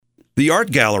The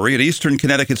Art Gallery at Eastern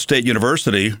Connecticut State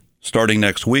University, starting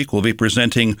next week, will be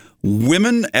presenting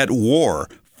Women at War,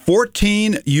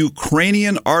 14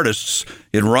 Ukrainian artists.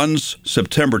 It runs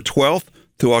September 12th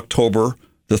to October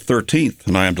the 13th.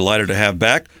 And I am delighted to have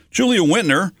back Julia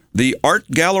Wintner, the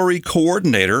Art Gallery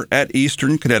Coordinator at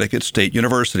Eastern Connecticut State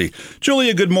University.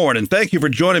 Julia, good morning. Thank you for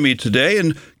joining me today,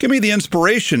 and give me the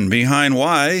inspiration behind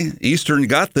why Eastern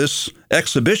got this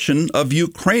exhibition of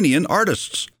Ukrainian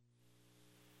artists.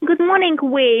 Good morning,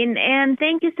 Wayne, and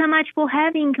thank you so much for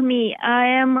having me. I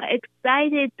am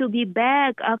excited to be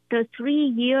back after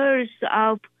 3 years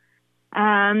of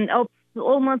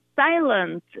almost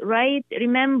silence, right?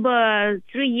 Remember,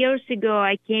 3 years ago,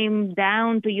 I came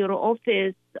down to your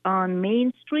office on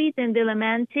Main Street in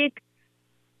Willimantic,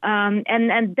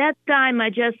 and at that time,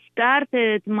 I just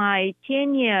started my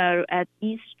tenure at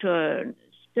Eastern.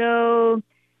 So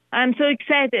I'm so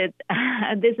excited.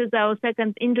 This is our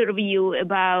second interview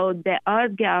about the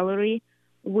art gallery,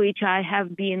 which I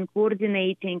have been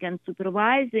coordinating and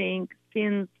supervising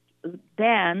since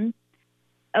then.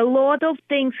 A lot of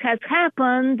things has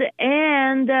happened,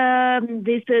 and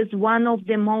this is one of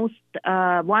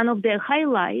the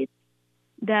highlights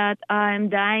that I'm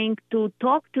dying to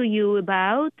talk to you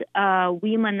about.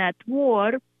 Women at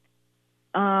War,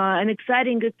 an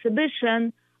exciting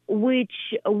exhibition which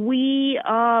we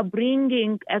are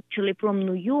bringing actually from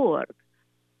New York.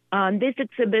 This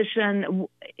exhibition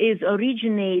is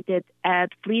originated at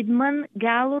Friedman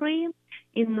Gallery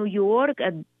in New York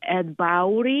at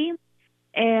Bowery.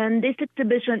 And this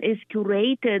exhibition is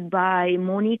curated by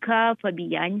Monika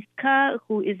Fabiańska,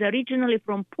 who is originally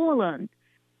from Poland,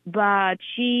 but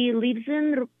she lives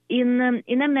in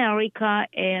America,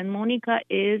 and Monika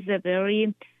is a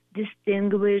very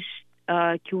distinguished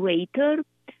curator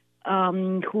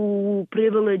who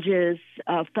privileges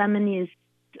feminist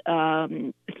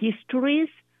histories,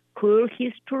 queer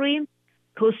history,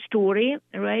 her story,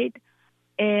 right?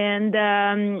 And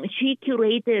she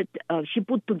curated, she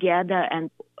put together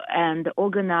and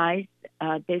organized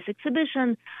this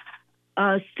exhibition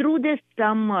through the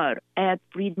summer at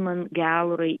Friedman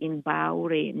Gallery in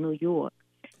Bowery, New York.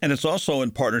 And it's also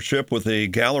in partnership with a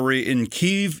gallery in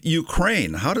Kyiv,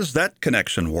 Ukraine. How does that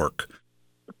connection work?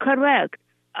 Correct.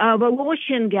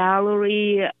 Voloshin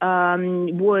Gallery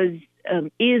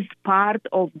is part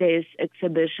of this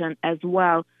exhibition as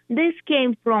well. This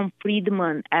came from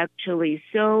Friedman, actually,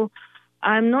 so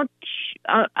I'm not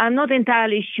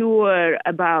entirely sure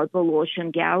about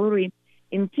Voloshin Gallery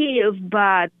in Kyiv,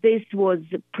 but this was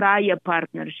a prior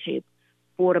partnership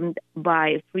formed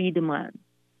by Friedman.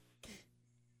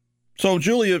 So,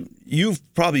 Julia, you've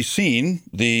probably seen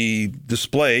the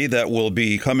display that will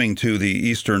be coming to the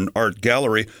Eastern Art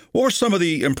Gallery. What were some of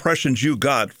the impressions you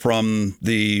got from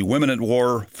the Women at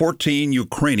War 14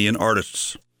 Ukrainian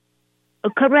artists?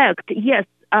 Correct. Yes.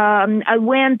 I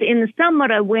went in the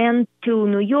summer. I went to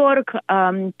New York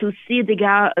to see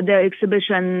the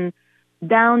exhibition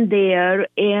down there,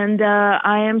 and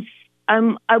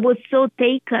I was so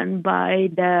taken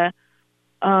by the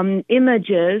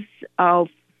images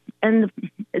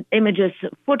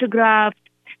photographed,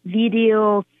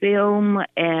 video, film,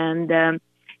 and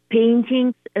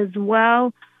paintings as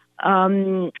well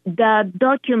that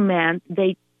document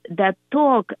that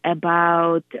talk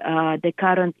about the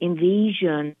current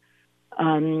invasion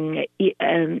in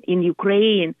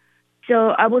Ukraine. So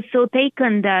I was so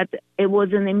taken that it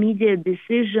was an immediate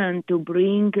decision to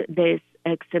bring this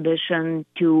exhibition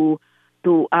to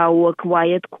our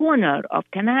quiet corner of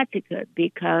Connecticut,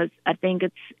 because I think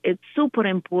it's super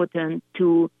important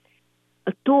to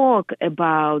talk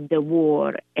about the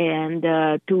war and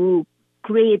to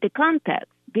create a context,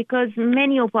 because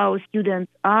many of our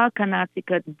students are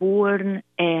Connecticut born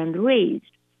and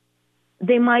raised.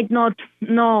 They might not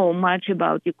know much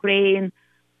about Ukraine,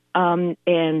 and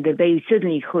they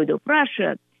certainly heard of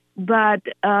Russia, but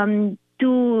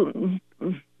to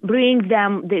bring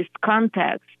them this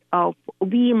context of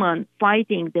women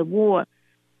fighting the war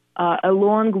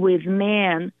along with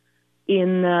men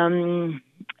in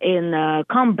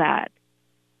combat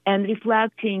and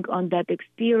reflecting on that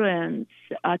experience,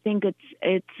 I think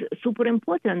it's super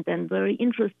important and very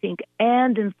interesting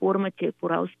and informative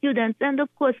for our students and,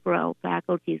 of course, for our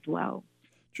faculty as well.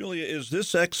 Julia, is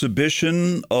this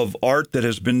exhibition of art that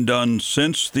has been done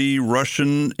since the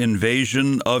Russian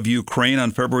invasion of Ukraine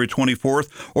on February 24th,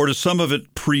 or does some of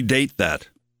it predate that?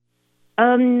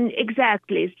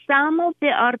 Exactly. Some of the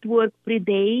artwork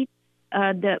predate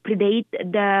the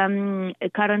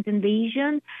current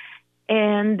invasion,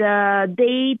 and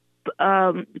they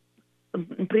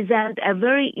present a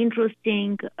very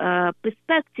interesting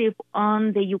perspective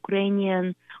on the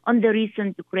Ukrainian on the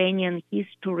recent Ukrainian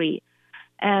history.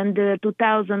 And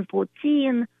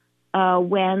 2014,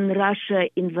 when Russia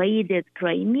invaded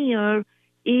Crimea,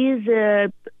 is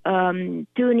a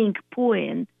turning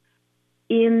point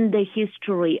in the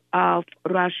history of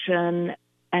Russian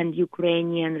and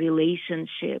Ukrainian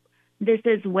relationship. This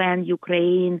is when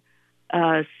Ukraine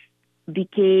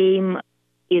became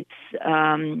its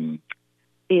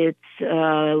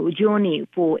journey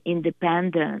for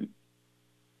independence.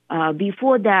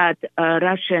 Before that,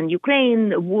 Russia and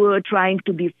Ukraine were trying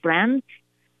to be friends,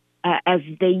 as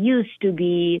they used to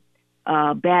be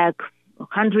back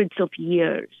hundreds of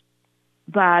years.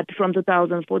 But from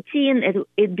 2014,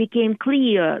 it became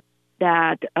clear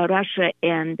that Russia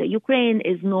and Ukraine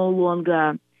is no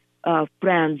longer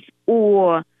friends,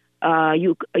 or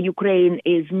Ukraine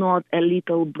is not a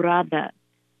little brother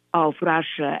of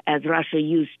Russia, as Russia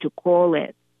used to call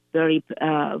it, very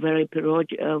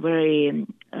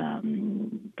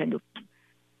kind of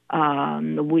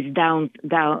with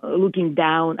looking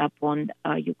down upon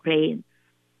Ukraine.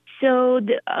 So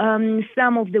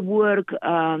some of the work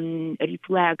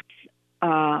reflects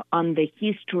on the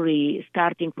history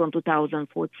starting from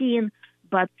 2014,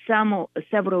 but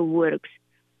several works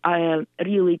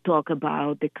really talk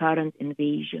about the current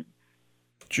invasion.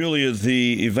 Julia,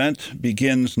 the event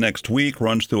begins next week,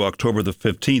 runs through October the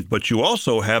 15th, but you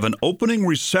also have an opening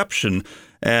reception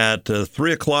at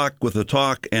 3 o'clock with a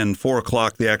talk and 4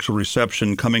 o'clock the actual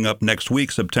reception coming up next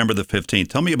week, September the 15th.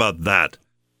 Tell me about that.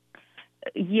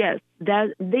 Yes,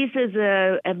 this is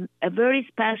a very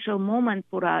special moment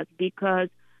for us because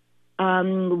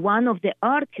one of the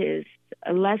artists,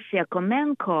 Lesya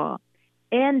Komenko,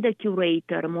 and the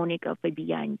curator, Monika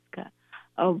Fabianska,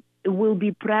 will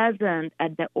be present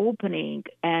at the opening,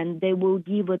 and they will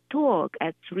give a talk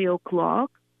at 3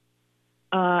 o'clock.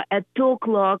 At 2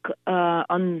 o'clock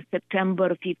on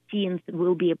September 15th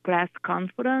will be a press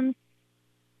conference,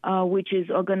 which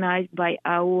is organized by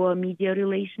our media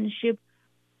relationship.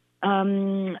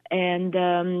 And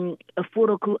at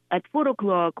 4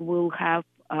 o'clock, we'll have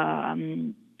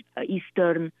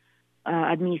Eastern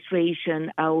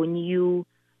Administration, our new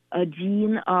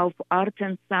Dean of Arts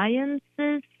and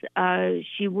Sciences.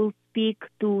 She will speak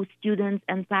to students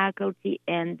and faculty,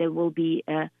 and there will be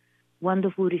a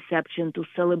wonderful reception to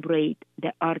celebrate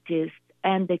the artist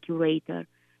and the curator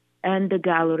and the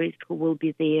gallerist who will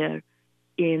be there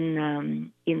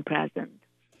in present.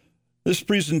 This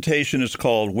presentation is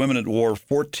called Women at War,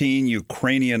 14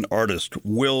 Ukrainian Artists.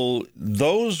 Will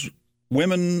those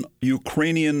women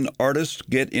Ukrainian artists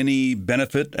get any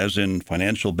benefit, as in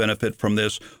financial benefit from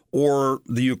this, or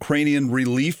the Ukrainian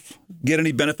relief get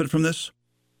any benefit from this?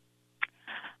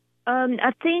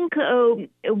 I think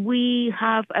we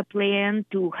have a plan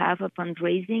to have a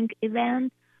fundraising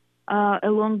event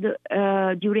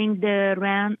during the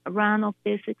run of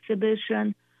this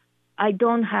exhibition. I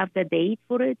don't have the date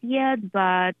for it yet,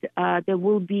 but there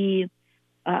will be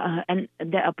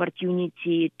the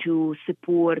opportunity to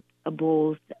support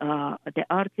both the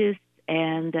artists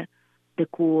and the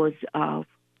cause of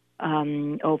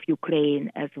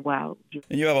Ukraine as well.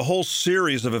 And you have a whole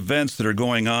series of events that are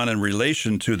going on in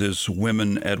relation to this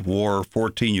Women at War,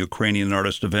 14 Ukrainian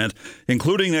Artist event,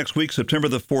 including next week, September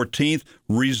the 14th,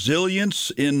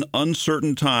 Resilience in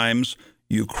Uncertain Times,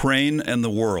 Ukraine and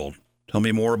the World. Tell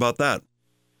me more about that.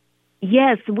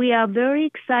 Yes, we are very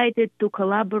excited to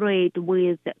collaborate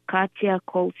with Katya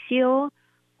Kolsio,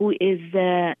 who is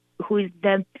the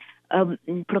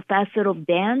professor of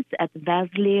dance at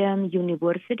Wesleyan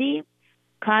University.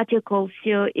 Katya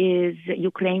Kolsio is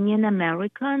Ukrainian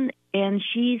American, and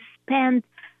she spent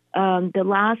the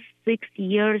last 6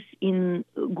 years in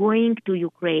going to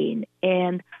Ukraine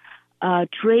and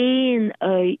train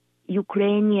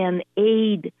Ukrainian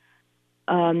aid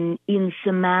in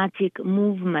somatic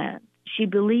movement. She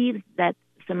believes that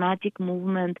somatic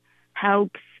movement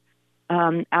helps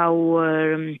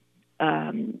our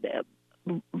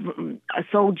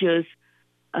soldiers,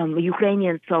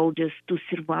 Ukrainian soldiers, to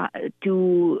survive,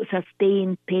 to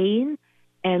sustain pain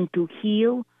and to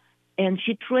heal. And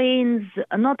she trains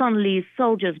not only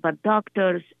soldiers but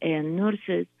doctors and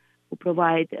nurses who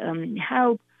provide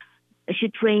help. She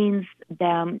trains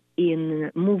them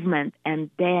in movement and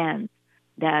dance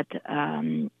that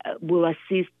will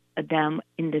assist them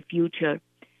in the future.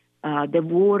 The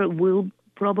war will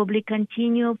probably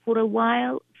continue for a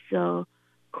while, so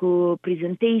her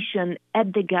presentation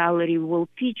at the gallery will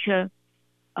feature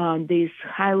these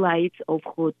highlights of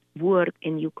her work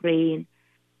in Ukraine.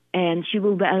 And she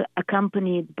will be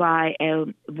accompanied by a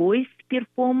voice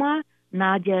performer,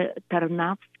 Nadia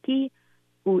Tarnavsky,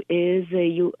 who is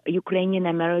a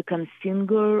Ukrainian-American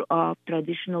singer of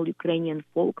traditional Ukrainian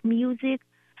folk music.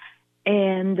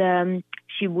 And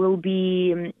she will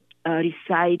be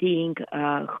reciting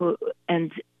her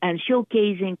and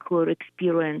showcasing her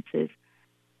experiences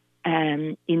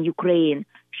in Ukraine.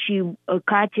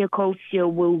 Katya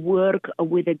Kolsio will work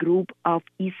with a group of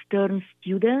Eastern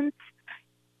students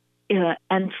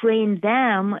and train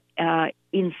them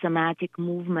in somatic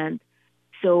movement.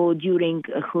 So during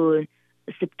her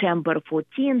September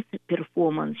 14th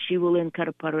performance, she will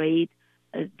incorporate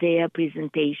their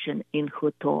presentation in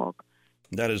her talk.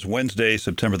 That is Wednesday,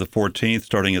 September the 14th,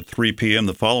 starting at 3 p.m.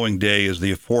 The following day is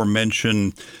the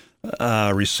aforementioned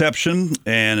reception,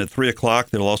 and at 3 o'clock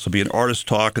there will also be an artist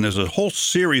talk, and there's a whole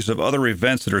series of other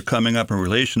events that are coming up in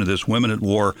relation to this Women at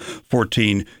War,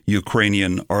 14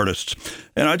 Ukrainian artists.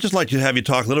 And I'd just like to have you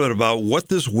talk a little bit about what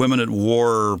this Women at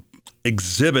War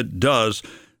exhibit does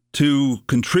to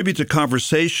contribute to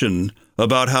conversation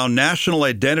about how national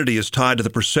identity is tied to the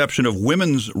perception of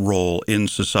women's role in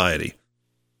society.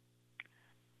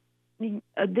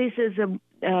 This is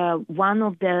one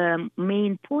of the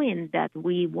main points that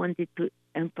we wanted to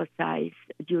emphasize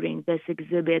during this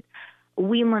exhibit.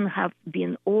 Women have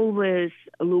been always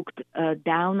looked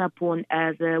down upon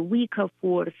as a weaker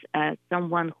force, as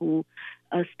someone who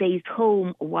stays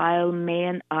home while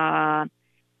men are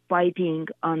fighting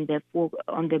on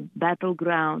the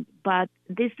battleground. But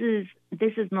this is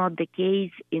not the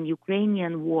case in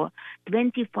Ukrainian war.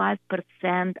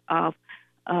 25% of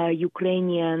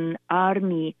Ukrainian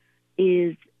army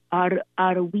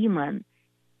are women,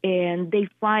 and they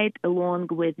fight along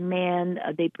with men.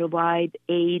 They provide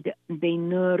aid, they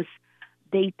nurse,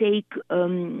 they take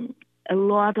a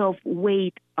lot of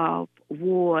weight of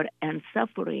war and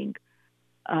suffering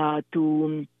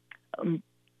to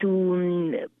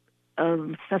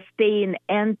sustain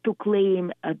and to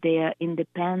claim their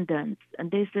independence.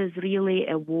 And this is really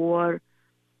a war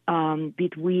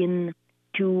between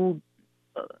two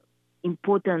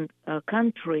important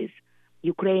countries.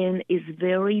 Ukraine is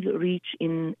very rich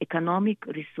in economic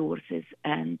resources,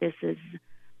 and this is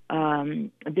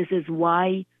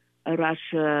why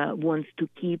Russia wants to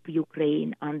keep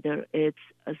Ukraine under its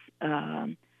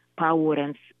power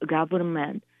and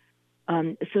government.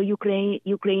 So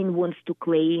Ukraine wants to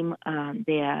claim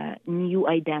their new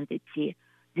identity,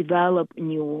 develop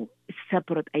new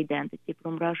separate identity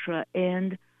from Russia,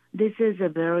 and this is a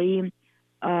very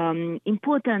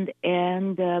important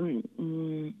and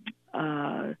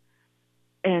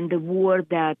the war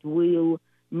that will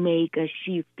make a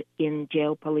shift in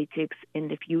geopolitics in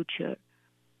the future.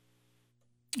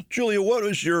 Julia, what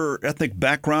is your ethnic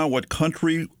background? What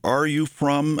country are you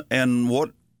from? And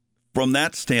what, from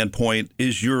that standpoint,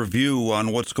 is your view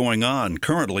on what's going on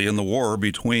currently in the war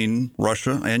between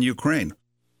Russia and Ukraine?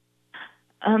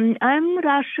 I'm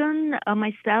Russian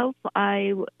myself.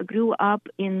 I grew up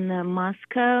in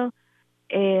Moscow,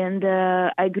 and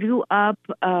I grew up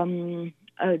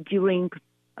during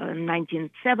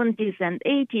 1970s and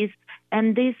 80s,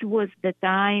 and this was the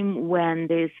time when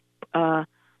this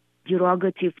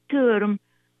derogative term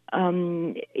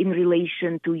in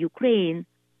relation to Ukraine,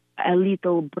 a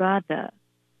little brother,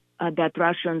 that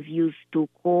Russians used to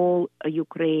call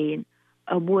Ukraine,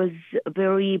 was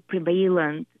very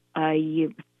prevalent. I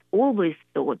always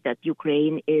thought that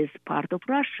Ukraine is part of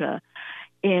Russia,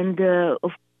 and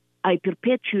I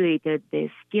perpetuated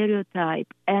this stereotype,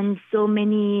 and so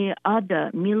many other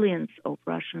millions of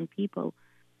Russian people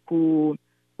who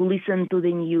listened to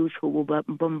the news, who were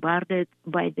bombarded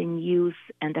by the news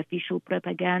and official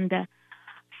propaganda.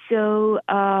 So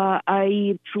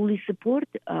I truly support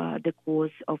the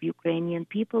cause of Ukrainian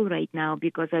people right now,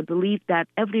 because I believe that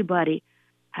everybody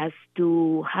has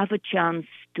to have a chance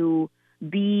to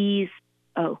be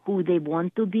who they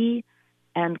want to be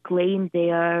and claim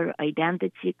their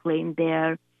identity, claim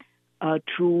their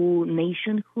true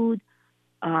nationhood.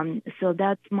 So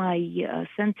that's my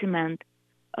sentiment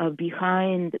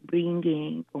behind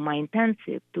bringing, or my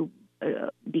intensive to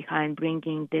behind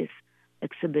bringing this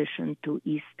exhibition to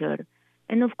Easter.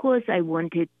 And of course, I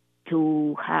wanted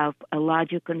to have a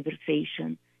larger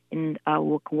conversation in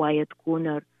our quiet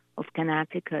corner of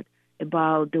Connecticut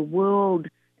about the world,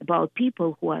 about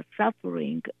people who are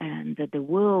suffering, and the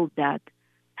world that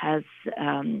has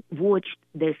watched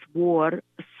this war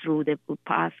through the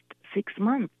past 6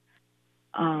 months,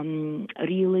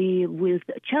 really with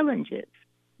challenges,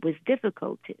 with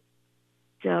difficulties.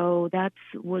 So that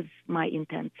was my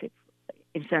incentive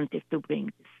to bring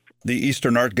this. The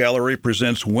Eastern Art Gallery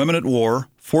presents Women at War,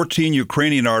 14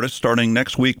 Ukrainian artists starting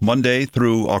next week, Monday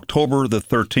through October the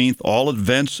 13th. All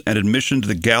events and admission to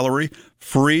the gallery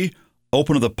free,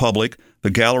 open to the public. The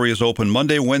gallery is open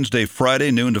Monday, Wednesday, Friday,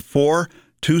 noon to 4,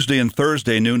 Tuesday and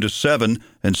Thursday, noon to 7,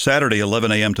 and Saturday,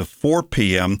 11 a.m. to 4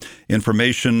 p.m.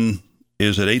 Information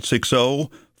is at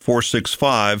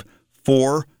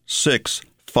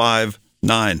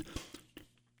 860-465-4659.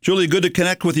 Julie, good to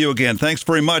connect with you again. Thanks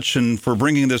very much and for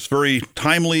bringing this very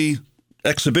timely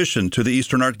exhibition to the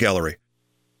Eastern Art Gallery.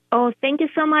 Oh, thank you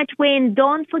so much, Wayne.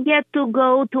 Don't forget to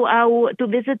go to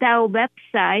visit our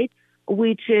website,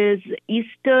 which is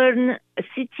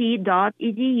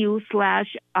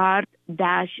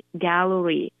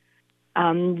easterncity.edu/art-gallery.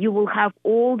 You will have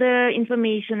all the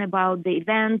information about the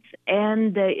events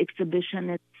and the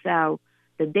exhibition itself,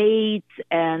 the dates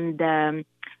and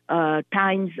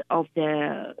times of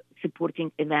the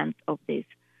supporting events of this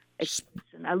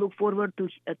exhibition. I look forward to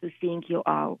seeing you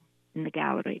all in the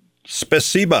gallery.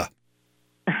 Spasiba.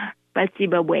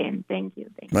 Spasiba, Wayne. Thank you.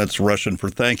 That's Russian for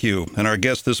thank you. And our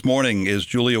guest this morning is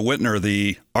Julia Whitner,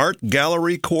 the Art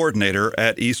Gallery Coordinator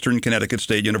at Eastern Connecticut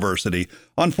State University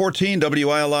on 14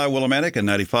 WILI Willimantic and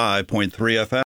 95.3 FM.